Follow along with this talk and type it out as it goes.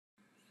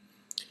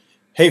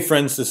Hey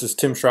friends, this is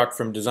Tim Schrock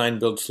from Design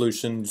Build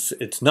Solutions.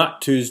 It's not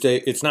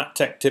Tuesday, it's not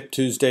Tech Tip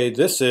Tuesday.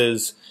 This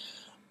is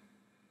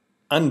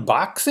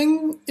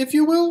unboxing, if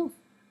you will.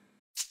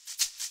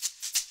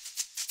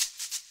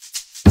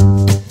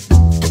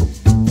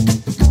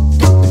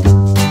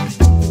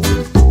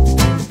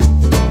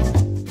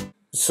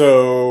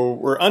 So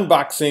we're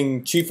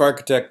unboxing Chief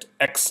Architect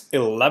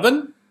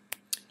X11.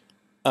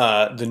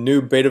 The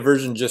new beta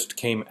version just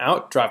came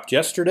out, dropped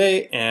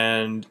yesterday,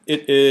 and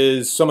it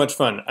is so much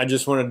fun. I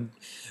just wanted,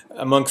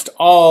 amongst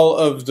all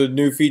of the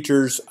new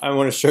features, I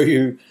want to show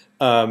you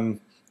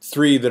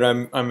three that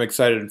I'm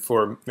excited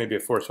for, maybe a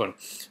fourth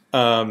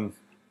one.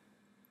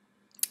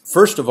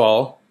 First of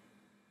all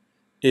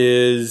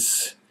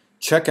is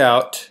check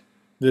out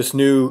this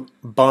new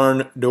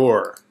barn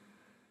door.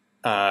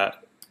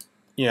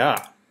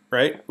 Yeah,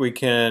 right. We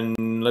can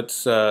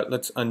let's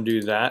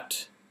undo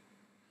that.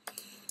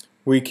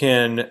 We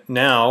can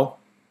now,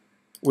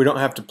 we don't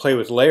have to play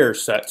with layer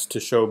sets to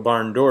show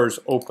barn doors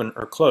open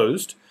or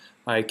closed.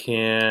 I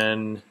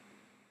can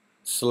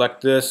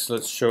select this,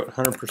 let's show it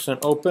 100%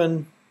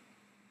 open,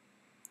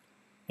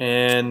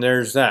 and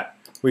there's that.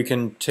 We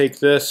can take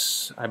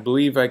this, I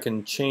believe I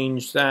can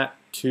change that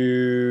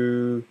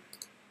to,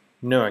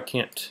 no I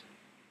can't.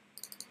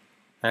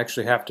 I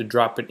actually have to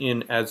drop it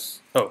in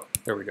as, oh,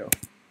 there we go.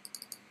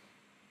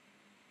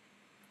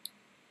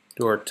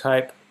 Door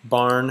type,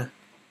 barn.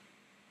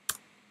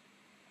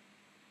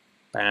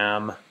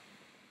 Bam.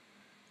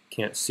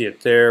 Can't see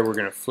it there. We're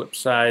going to flip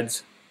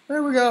sides.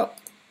 There we go.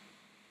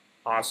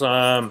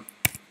 Awesome.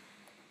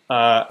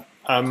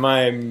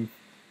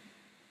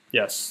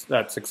 Yes,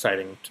 that's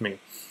exciting to me.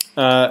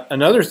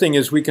 Another thing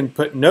is we can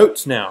put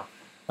notes now.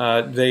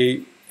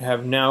 They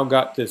have now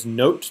got this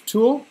note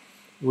tool,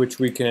 which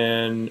we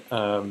can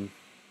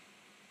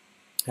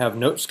have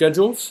note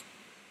schedules.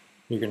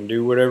 You can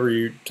do whatever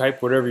you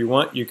type, whatever you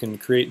want. You can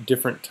create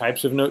different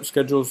types of note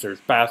schedules.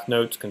 There's bath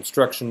notes,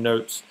 construction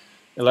notes,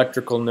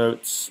 electrical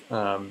notes,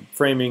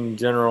 framing,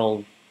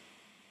 general's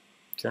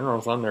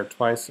on there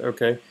twice,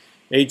 okay.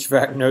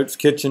 HVAC notes,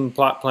 kitchen,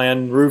 plot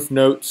plan, roof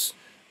notes,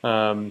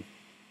 all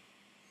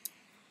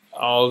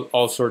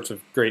sorts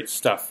of great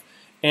stuff.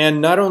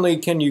 And not only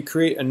can you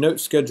create a note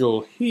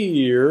schedule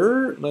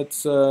here,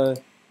 let's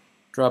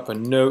drop a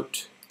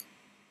note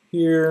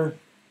here,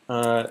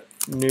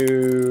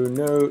 new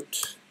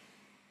note,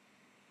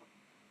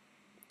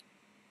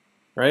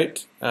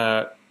 right?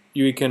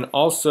 You can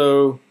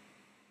also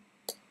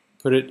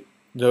put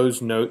those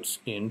notes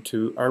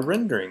into our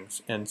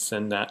renderings and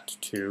send that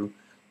to,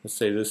 let's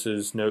say this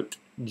is note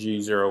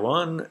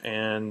G01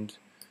 and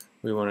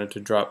we wanted to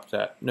drop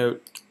that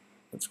note.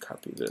 Let's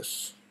copy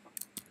this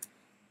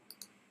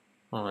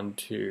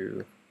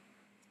onto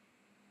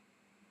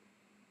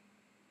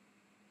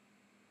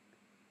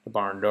the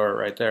barn door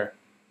right there.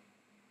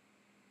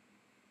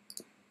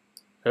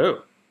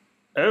 Oh,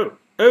 oh,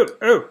 oh,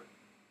 oh.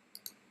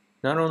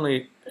 Not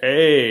only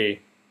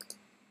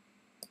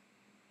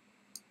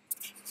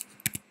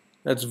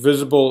that's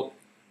visible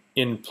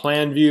in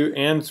plan view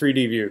and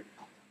 3D view.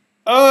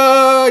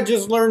 Oh, I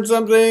just learned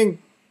something.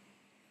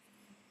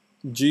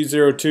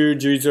 G02,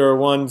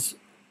 G01s,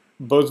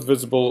 both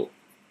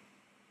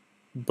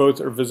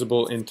are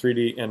visible in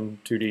 3D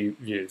and 2D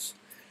views.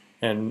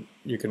 And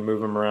you can move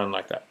them around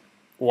like that.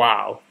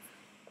 Wow.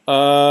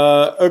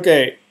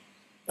 Okay,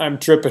 I'm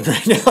tripping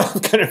right now.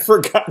 I've kind of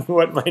forgotten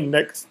what my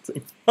next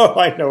thing. Oh,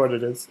 I know what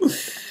it is.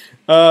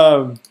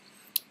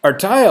 Our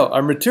tile,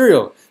 our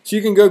material. So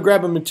you can go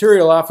grab a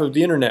material off of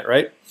the internet,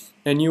 right?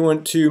 And you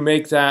want to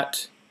make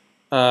that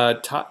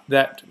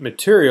that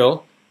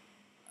material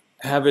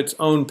have its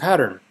own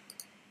pattern.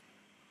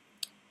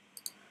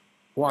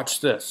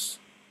 Watch this.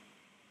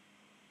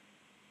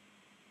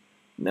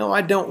 No,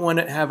 I don't want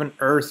it to have an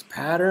earth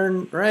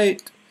pattern,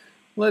 right?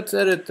 Let's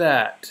edit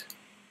that.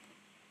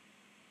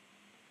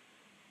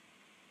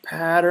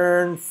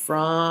 Pattern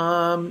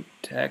from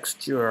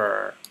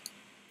texture.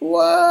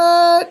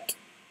 What?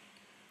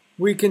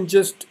 We can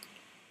just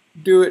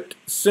do it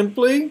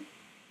simply,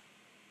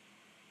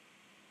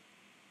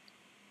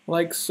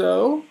 like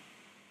so,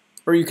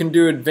 or you can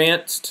do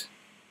advanced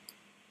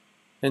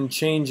and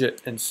change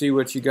it and see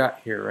what you got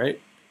here, right?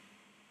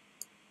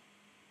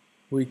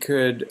 We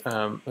could,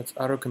 let's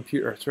auto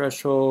compute our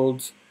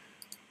thresholds.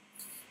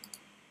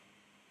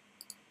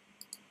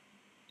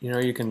 You know,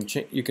 you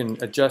can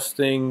adjust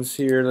things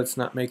here. Let's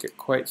not make it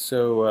quite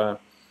so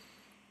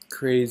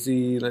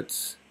crazy.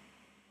 Let's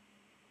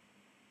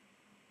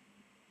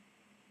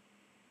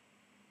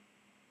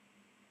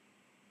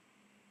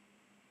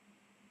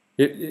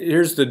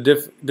here's the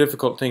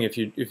difficult thing. If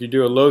you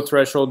do a low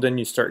threshold, then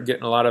you start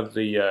getting a lot of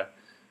the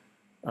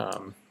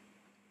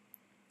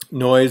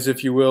noise,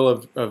 if you will,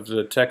 of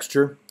the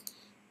texture.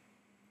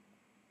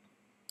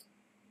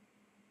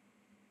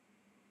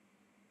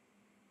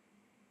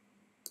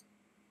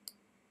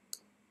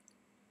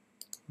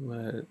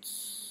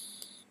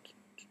 Let's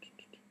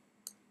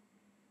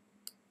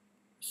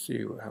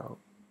see how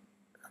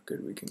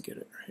good we can get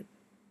it right.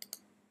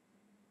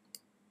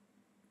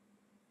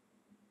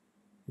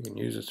 You can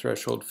use a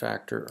threshold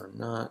factor or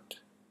not.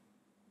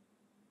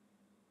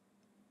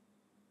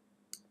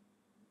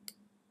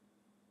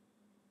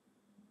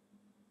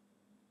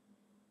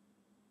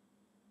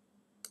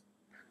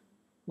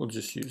 We'll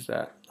just use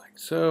that like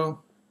so.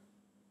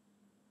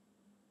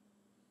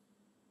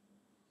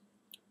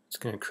 It's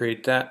going to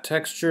create that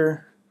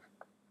texture,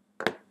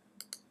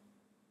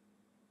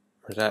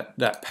 or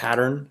that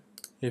pattern,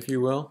 if you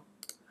will,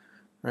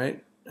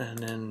 right? And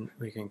then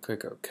we can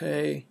click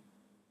OK.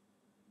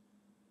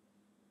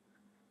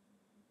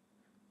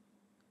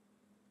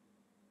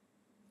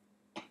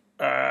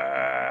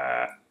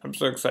 I'm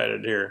so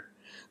excited here.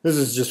 This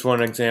is just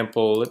one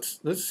example.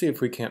 Let's see if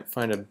we can't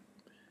find a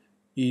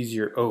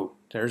easier. Oh,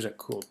 there's a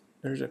cool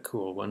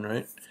one,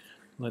 right?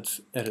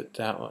 Let's edit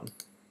that one.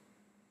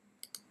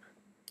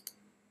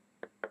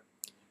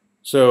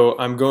 So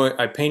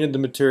I painted the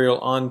material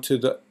onto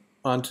the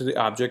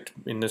object.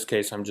 In this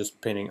case, I'm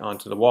just painting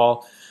onto the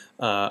wall.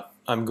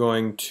 I'm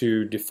going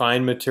to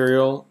define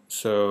material.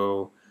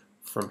 So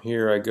from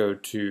here I go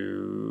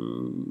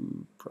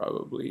to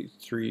probably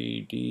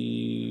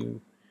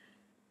 3D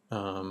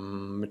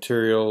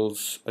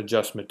materials,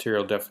 adjust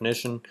material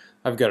definition.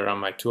 I've got it on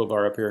my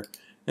toolbar up here,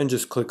 and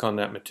just click on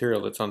that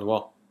material that's on the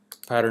wall.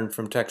 Pattern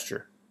from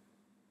texture.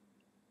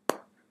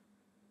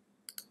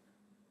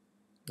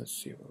 Let's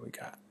see what we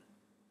got.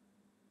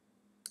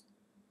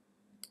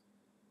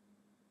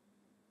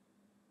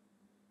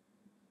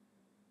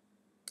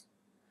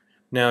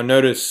 Now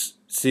notice,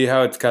 see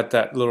how it's got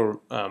that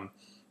little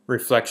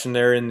reflection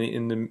there in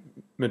the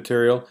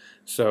material.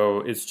 So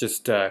it's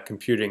just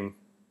computing.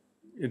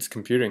 It's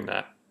computing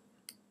that.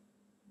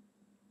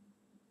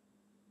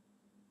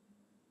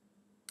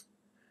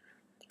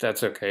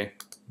 That's okay.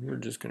 We're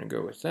just going to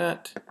go with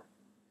that.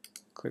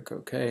 Click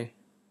OK.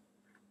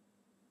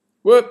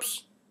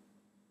 Whoops!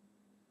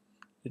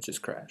 It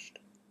just crashed.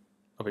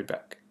 I'll be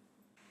back.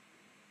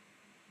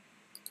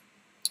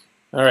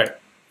 All right,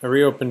 I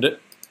reopened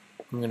it.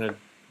 I'm going to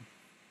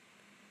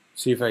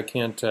see if I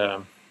can't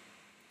get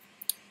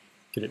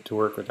it to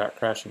work without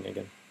crashing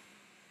again.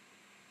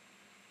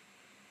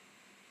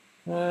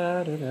 We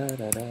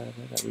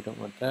don't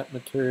want that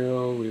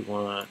material. We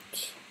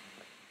want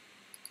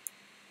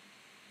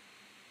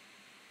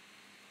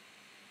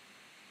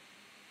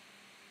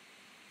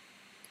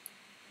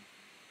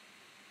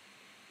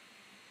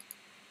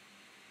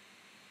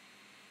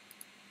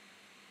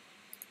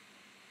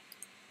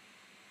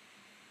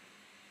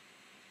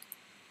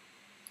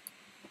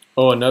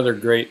another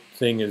great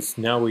thing is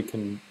now we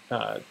can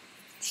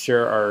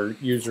share our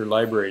user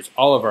libraries,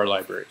 all of our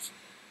libraries,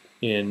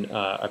 in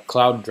a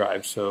cloud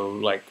drive. So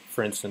like,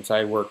 for instance,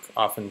 I work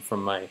often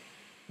from my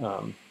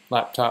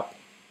laptop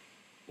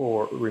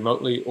or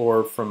remotely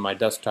or from my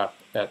desktop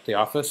at the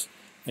office,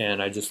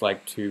 and I just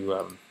like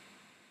to,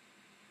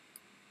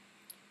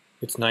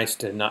 it's nice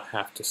to not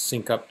have to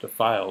sync up the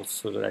files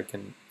so that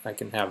I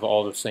can have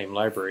all the same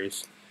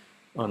libraries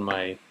on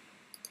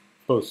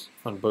both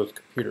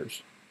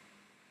computers.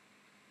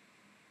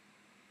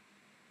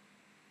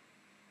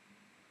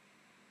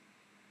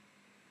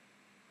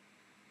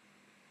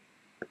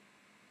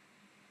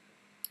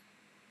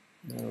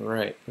 All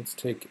right, let's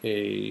take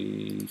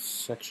a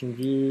section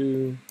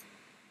view.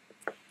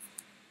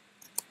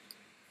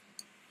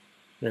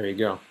 There you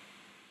go.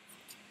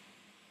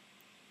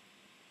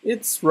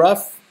 It's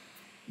rough,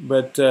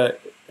 but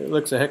it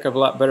looks a heck of a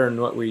lot better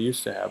than what we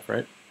used to have,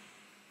 right?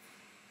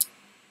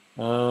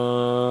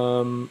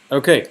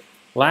 Okay,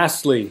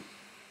 lastly,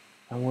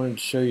 I wanted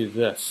to show you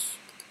this.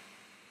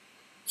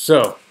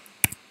 So,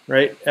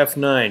 right,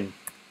 F9,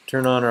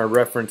 turn on our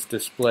reference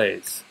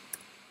displays.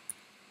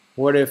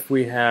 What if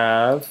we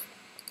have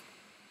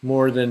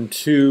more than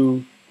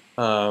two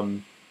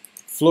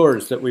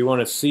floors that we want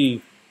to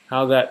see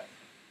how that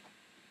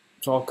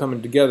it's all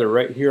coming together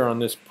right here on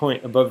this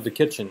point above the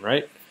kitchen,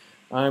 right?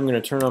 I'm going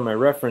to turn on my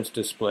reference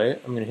display.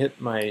 I'm going to hit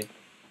my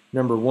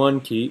number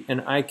 1 key,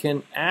 and I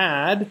can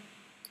add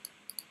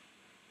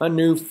a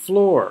new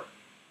floor.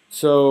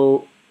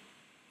 So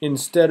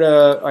instead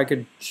of, I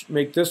could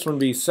make this one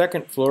be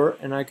 2nd floor,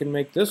 and I can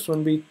make this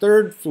one be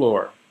 3rd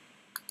floor.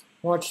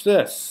 Watch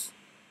this.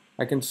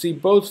 I can see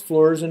both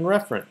floors in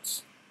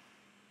reference.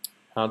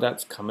 How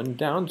that's coming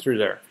down through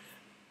there.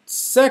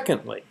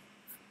 Secondly,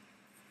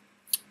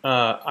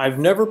 I've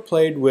never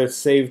played with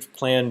saved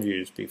plan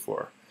views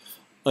before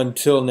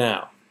until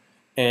now.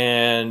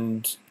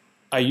 And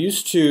I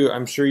used to,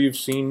 I'm sure you've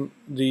seen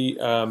the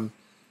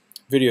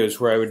videos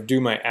where I would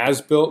do my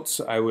as-builts.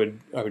 I would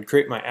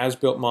create my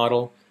as-built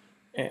model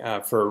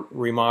for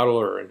remodel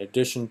or an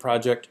addition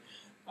project.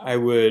 I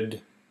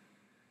would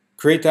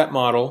create that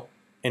model,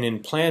 and in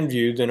plan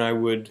view, then I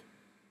would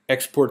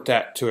export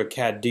that to a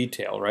CAD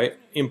detail, right?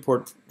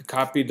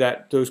 Copy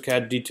those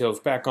CAD details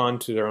back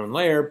onto their own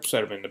layer,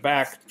 set them in the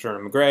back, turn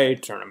them gray,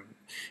 turn them,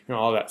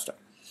 all that stuff.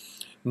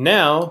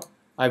 Now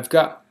I've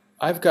got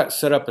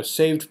set up a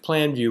saved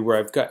plan view where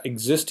I've got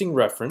existing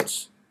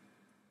reference.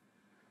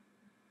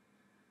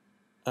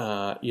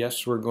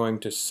 Yes, we're going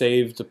to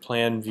save the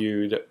plan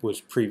view that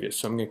was previous,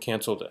 so I'm going to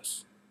cancel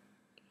this.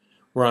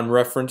 we're on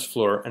reference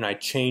floor, and I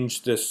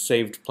changed this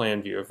saved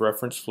plan view of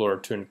reference floor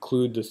to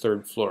include the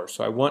third floor.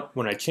 So I want,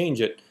 when I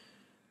change it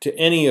to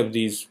any of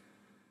these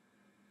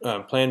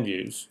plan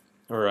views,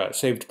 or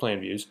saved plan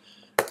views,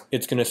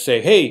 it's going to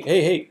say,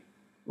 hey,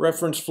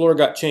 reference floor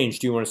got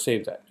changed. Do you want to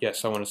save that?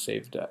 Yes, I want to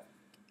save that.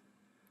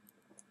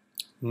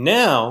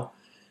 Now,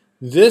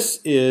 this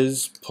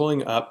is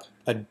pulling up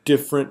a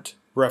different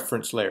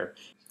reference layer.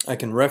 I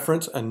can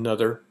reference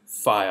another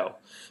file.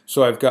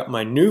 So I've got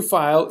my new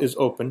file is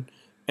open,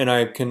 and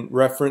I can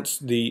reference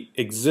the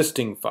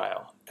existing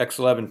file.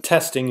 X11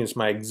 testing is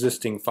my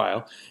existing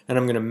file, and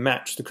I'm going to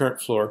match the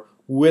current floor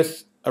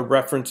with a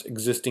reference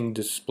existing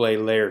display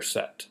layer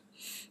set.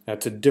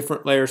 That's a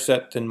different layer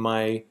set than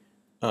my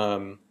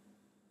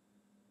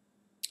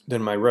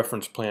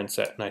reference plan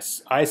set, and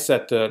I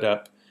set that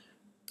up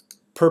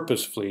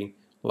purposefully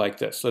like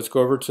this. Let's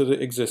go over to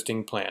the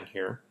existing plan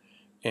here,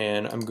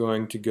 and I'm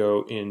going to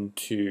go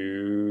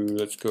into,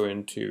 let's go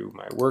into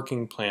my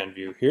working plan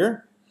view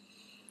here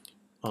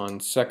on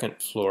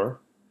second floor,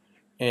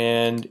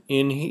 and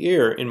in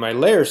here in my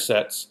layer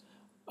sets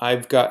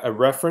I've got a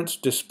reference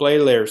display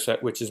layer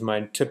set, which is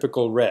my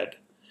typical red.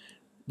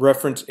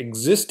 Reference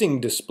existing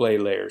display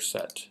layer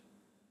set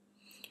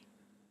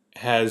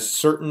has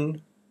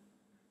certain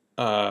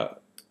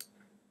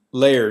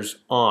layers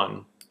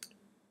on.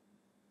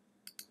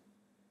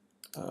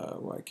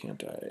 Why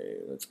can't I?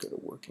 Let's go to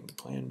working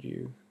plan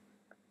view.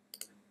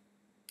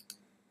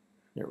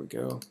 There we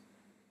go.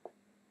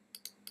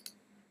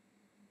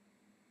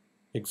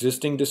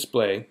 Existing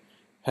display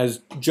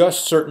has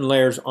just certain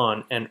layers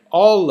on, and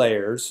all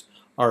layers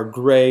are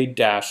gray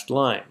dashed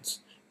lines,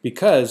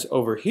 because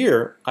over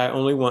here I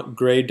only want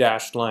gray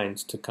dashed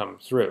lines to come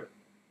through.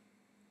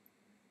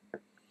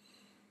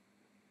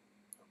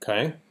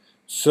 Okay,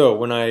 so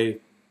when I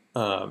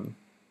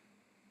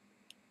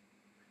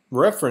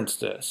reference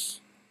this,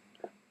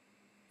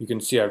 you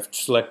can see I've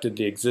selected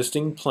the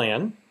existing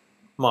plan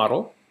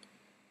model,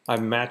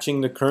 I'm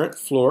matching the current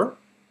floor,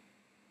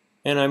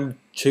 and I'm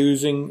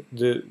choosing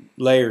the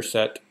layer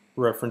set,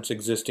 reference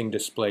existing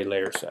display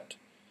layer set,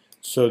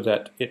 so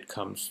that it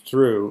comes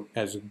through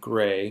as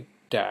gray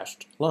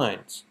dashed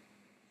lines.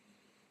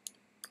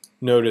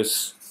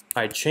 Notice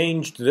I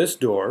changed this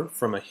door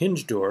from a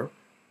hinge door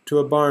to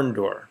a barn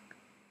door.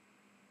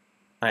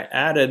 I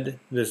added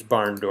this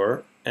barn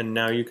door, and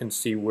now you can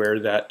see where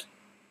that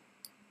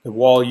the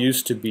wall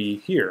used to be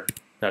here.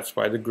 That's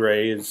why the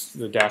gray is,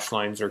 the dashed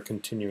lines are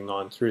continuing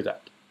on through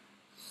that.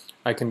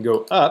 I can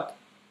go up,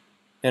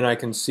 and I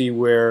can see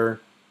where,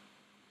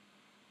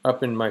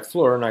 up in my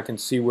floor, and I can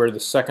see where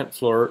the second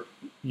floor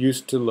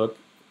used to look.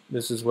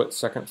 This is what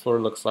second floor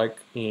looks like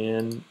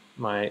in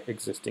my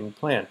existing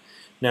plan.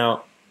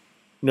 Now,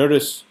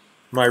 notice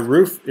my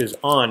roof is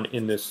on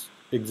in this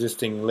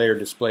existing layer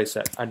display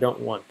set. I don't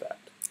want that.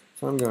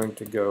 So I'm going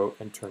to go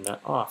and turn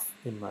that off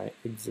in my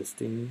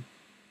existing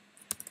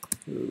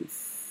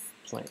roof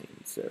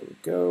planes. There we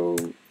go.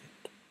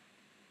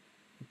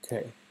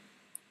 Okay.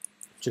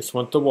 Just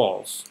want the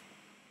walls.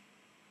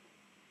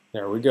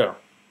 There we go.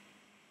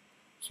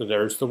 So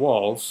there's the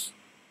walls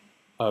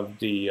of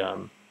the,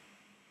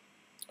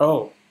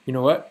 oh, you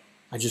know what?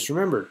 I just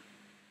remembered.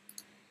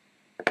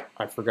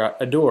 I forgot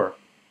a door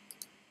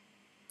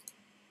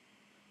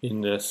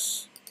in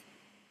this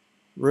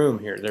room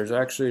here. There's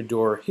actually a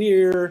door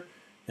here,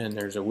 and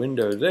there's a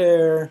window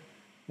there,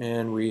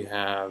 and we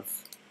have,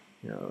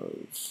 you know,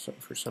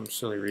 for some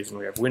silly reason,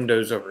 we have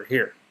windows over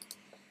here.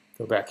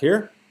 Go back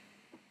here,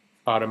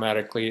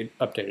 automatically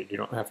updated. You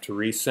don't have to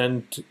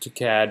resend to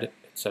CAD,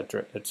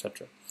 etc.,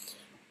 etc.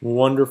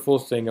 Wonderful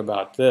thing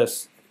about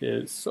this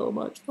is so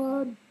much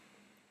fun.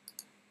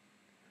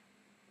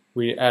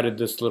 We added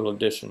this little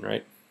addition,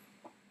 right,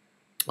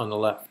 on the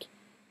left.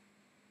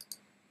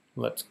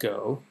 Let's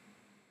go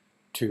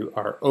to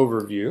our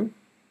overview,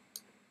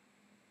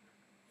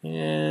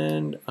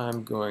 and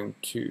I'm going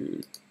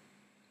to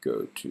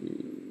go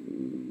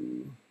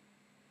to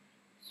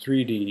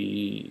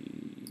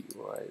 3D.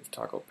 Why is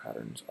toggle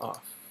patterns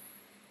off?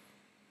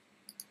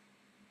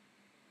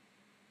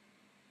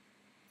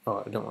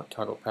 Oh, I don't want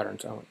toggle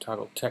patterns, I want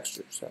toggle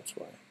textures, that's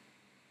why.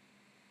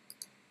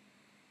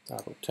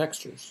 Toggle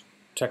textures.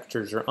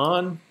 Textures are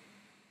on.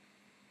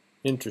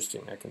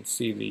 Interesting, I can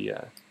see the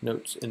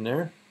notes in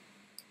there.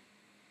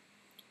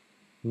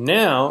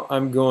 Now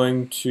I'm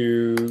going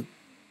to,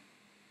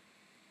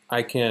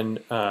 I can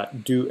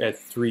do a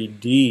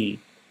 3D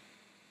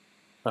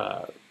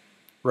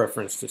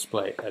reference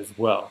display as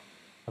well.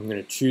 I'm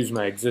going to choose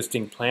my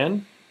existing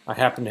plan. I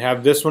happen to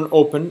have this one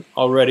open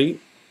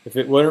already. If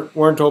it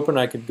weren't open,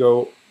 I could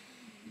go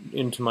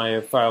into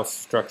my file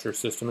structure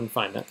system and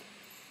find that.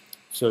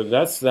 So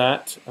that's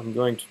that. I'm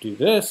going to do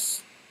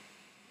this.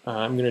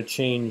 I'm going to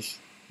change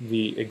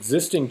the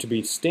existing to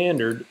be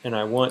standard, and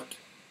I want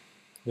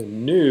the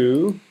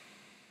new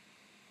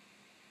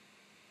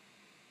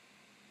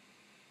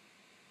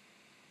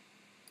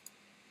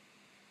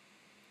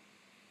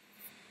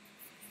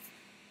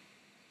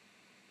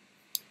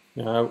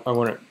I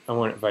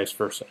want it vice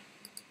versa.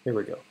 Here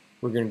we go.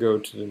 We're going to go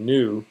to the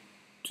new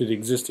to the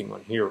existing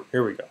one. Here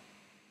we go.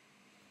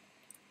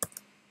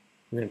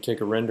 We're going to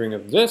take a rendering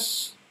of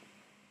this.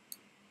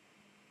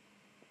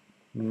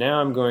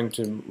 Now I'm going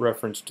to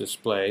reference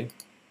display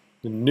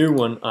the new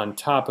one on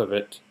top of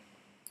it,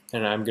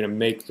 and I'm going to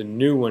make the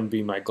new one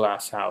be my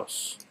glass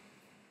house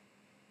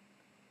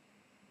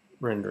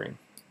rendering,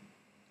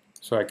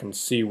 so I can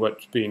see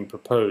what's being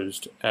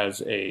proposed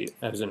as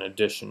an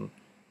addition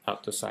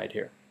out the side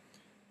here.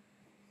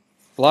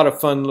 A lot of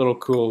fun little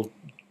cool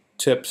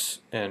tips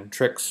and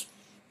tricks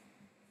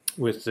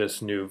with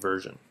this new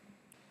version.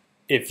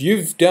 If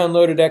you've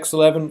downloaded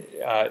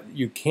X11,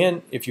 you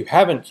can. If you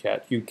haven't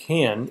yet, you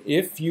can.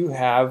 If you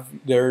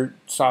have their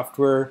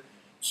software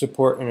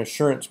support and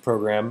assurance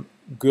program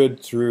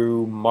good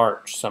through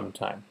March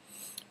sometime,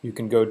 you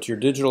can go to your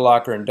digital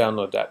locker and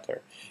download that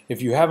there.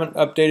 If you haven't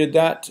updated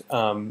that,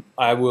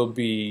 I will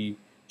be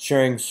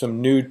sharing some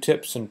new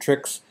tips and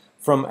tricks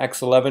from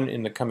X11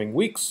 in the coming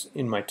weeks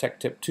in my Tech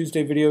Tip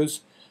Tuesday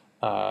videos.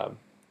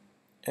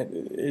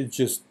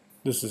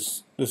 This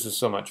is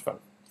so much fun.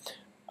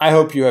 I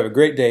hope you have a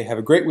great day, have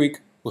a great week.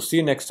 We'll see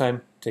you next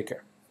time. Take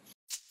care.